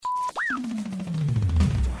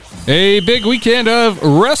A big weekend of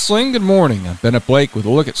wrestling. Good morning. I'm Bennett Blake with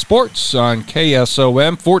a look at sports on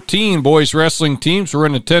KSOM. 14 boys wrestling teams were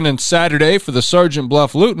in attendance Saturday for the Sergeant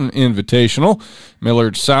Bluff-Luton Invitational.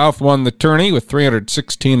 Millard South won the tourney with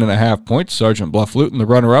 316.5 points. Sergeant Bluff-Luton, the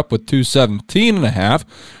runner-up, with 217.5.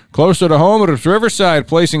 Closer to home, it was Riverside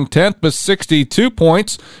placing 10th with 62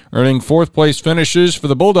 points. Earning fourth-place finishes for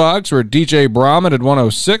the Bulldogs were DJ Brahman at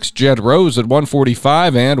 106, Jed Rose at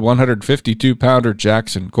 145, and 152-pounder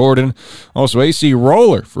Jackson Gordon. Also, AC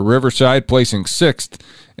Roller for Riverside placing 6th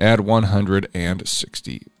at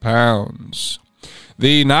 160 pounds.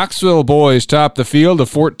 The Knoxville boys topped the field of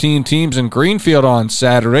 14 teams in Greenfield on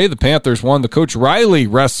Saturday. The Panthers won the Coach Riley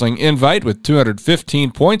Wrestling Invite with 215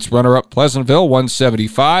 points. Runner-up Pleasantville,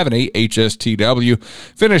 175, and HSTW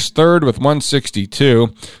finished third with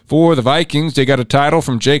 162. For the Vikings, they got a title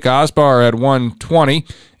from Jake Osbar at 120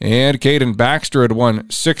 and Caden Baxter at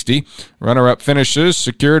 160. Runner-up finishes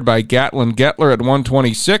secured by Gatlin Getler at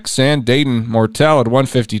 126 and Dayton Mortel at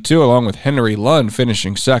 152, along with Henry Lund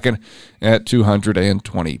finishing second at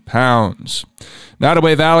 220 pounds.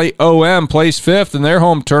 Nottoway Valley OM placed fifth in their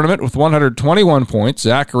home tournament with 121 points.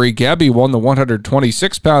 Zachary Gebby won the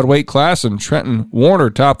 126-pound weight class, and Trenton Warner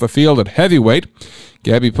topped the field at heavyweight.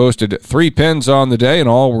 Gabby posted 3 pins on the day, and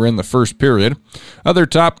all were in the first period. Other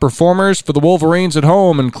top performers for the Wolverines at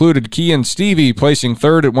home included Kean Stevie placing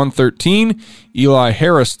third at 113, Eli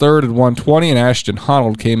Harris third at 120, and Ashton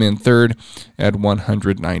Honnold came in third at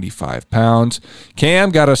 195 pounds. Cam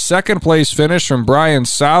got a second-place finish from Brian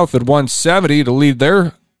South at 170 to lead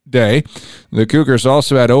their day. The Cougars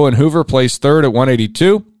also had Owen Hoover placed third at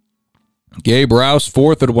 182, Gabe Rouse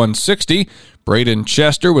fourth at 160. Braden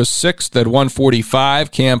Chester was sixth at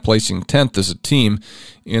 145. Cam placing 10th as a team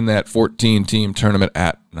in that 14-team tournament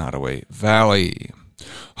at Nottoway Valley.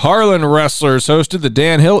 Harlan Wrestlers hosted the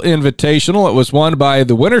Dan Hill Invitational. It was won by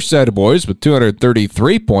the Winterset boys with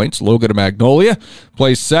 233 points. Logan Magnolia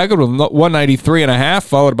placed second with 193.5,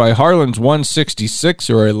 followed by Harlan's 166.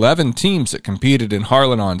 There were 11 teams that competed in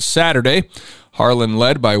Harlan on Saturday. Harlan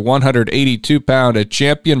led by 182-pound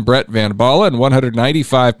champion Brett Van Balla and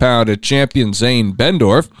 195-pound champion Zane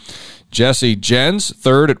Bendorf. Jesse Jens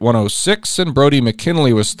third at 106, and Brody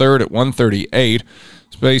McKinley was third at 138.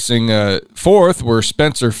 Spacing fourth were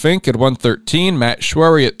Spencer Fink at 113, Matt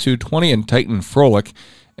Schwery at 220, and Titan Froelich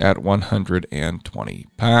at 120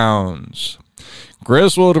 pounds.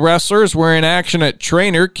 Griswold wrestlers were in action at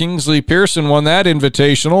Trainer. Kingsley Pearson won that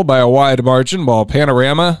invitational by a wide margin, while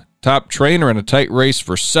Panorama top Trainer in a tight race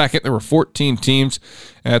for second. There were 14 teams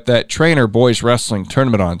at that Trainer boys wrestling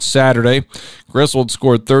tournament on Saturday. Griswold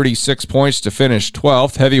scored 36 points to finish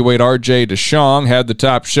 12th. Heavyweight R.J. DeShong had the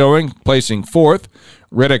top showing, placing 4th.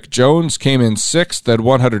 Riddick Jones came in 6th at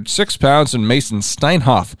 106 pounds, and Mason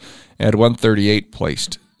Steinhoff at 138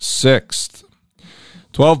 placed 6th.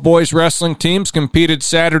 12 boys wrestling teams competed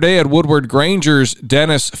Saturday at Woodward Granger's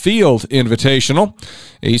Dennis Field Invitational.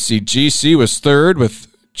 ACGC was third with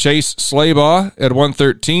Chase Slaybaugh at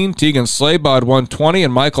 113, Tegan Slaybaugh at 120,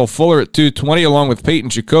 and Michael Fuller at 220, along with Peyton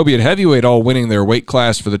Jacoby at heavyweight, all winning their weight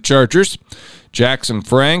class for the Chargers. Jackson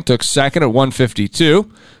Frank took second at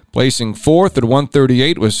 152. Placing fourth at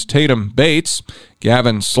 138 was Tatum Bates.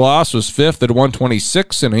 Gavin Sloss was fifth at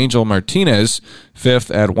 126, and Angel Martinez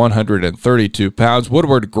fifth at 132 pounds.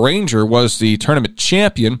 Woodward Granger was the tournament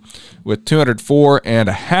champion with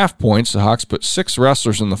 204.5 points. The Hawks put 6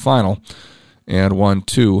 wrestlers in the final and won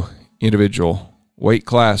 2 individual weight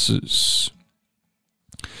classes.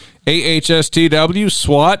 AHSTW,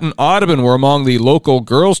 SWAT, and Audubon were among the local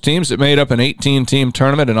girls teams that made up an 18-team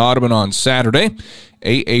tournament in Audubon on Saturday.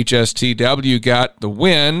 AHSTW got the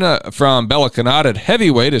win from Bella Canada at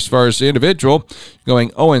heavyweight as far as the individual, going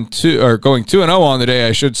 2-0 on the day,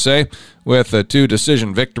 I should say, with 2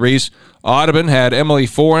 decision victories. Audubon had Emily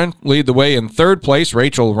Foran lead the way in third place.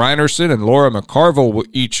 Rachel Reinerson and Laura McCarville were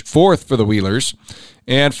each fourth for the Wheelers.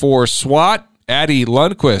 And for SWAT, Addie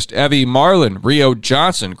Lundquist, Evie Marlin, Rio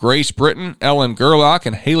Johnson, Grace Britton, Ellen Gerlach,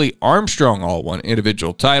 and Haley Armstrong all won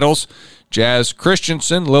individual titles. Jazz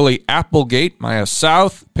Christensen, Lily Applegate, Maya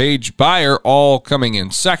South, Paige Byer all coming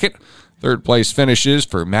in second. Third place finishes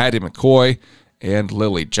for Maddie McCoy and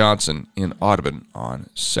Lily Johnson in Audubon on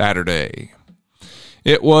Saturday.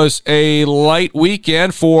 It was a light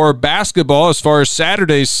weekend for basketball as far as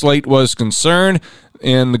Saturday's slate was concerned.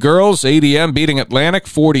 In the girls, ADM beating Atlantic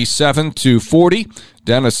 47-40.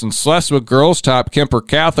 Denison Schleswig girls top Kemper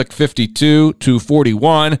Catholic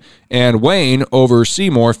 52-41, and Wayne over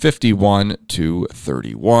Seymour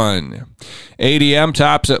 51-31. ADM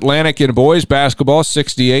tops Atlantic in boys basketball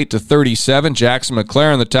 68-37. Jackson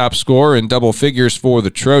McLaren the top scorer in double figures for the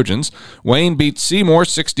Trojans. Wayne beat Seymour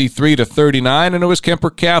 63-39, and it was Kemper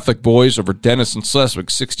Catholic boys over Denison Schleswig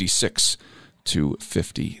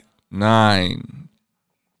 66-59.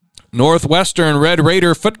 Northwestern Red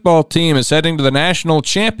Raider football team is heading to the national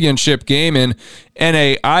championship game in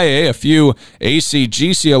NAIA. A few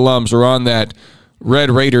ACGC alums are on that Red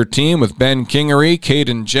Raider team with Ben Kingery,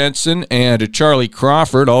 Caden Jensen, and Charlie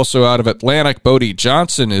Crawford. Also out of Atlantic, Bodie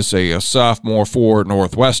Johnson is a sophomore for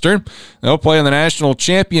Northwestern. They'll play in the national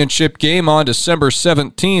championship game on December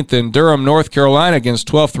 17th in Durham, North Carolina against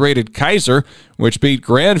 12th-rated Kaiser, which beat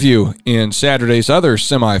Grandview in Saturday's other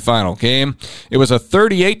semifinal game. It was a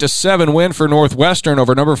 38-7 win for Northwestern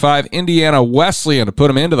over number 5 Indiana Wesleyan to put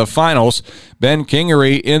them into the finals. Ben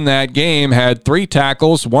Kingery in that game had 3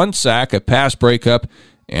 tackles, 1 sack, a pass breakup,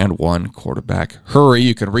 and 1 quarterback hurry.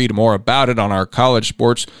 You can read more about it on our college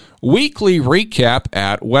sports weekly recap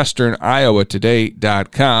at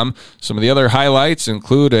westerniowatoday.com. Some of the other highlights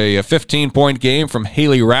include a 15-point game from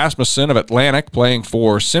Haley Rasmussen of Atlantic playing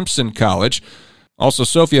for Simpson College. Also,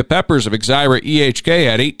 Sophia Peppers of Exira EHK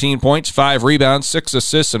had 18 points, 5 rebounds, 6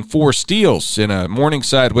 assists, and 4 steals in a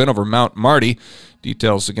Morningside win over Mount Marty.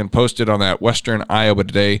 Details again posted on that Western Iowa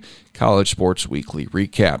Today College Sports Weekly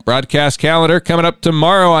Recap. Broadcast calendar coming up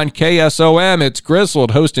tomorrow on KSOM. It's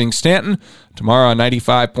Griswold hosting Stanton. Tomorrow on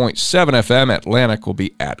 95.7 FM, Atlantic will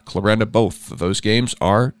be at Clarinda. Both of those games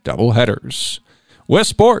are doubleheaders. With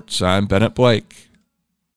sports, I'm Bennett Blake.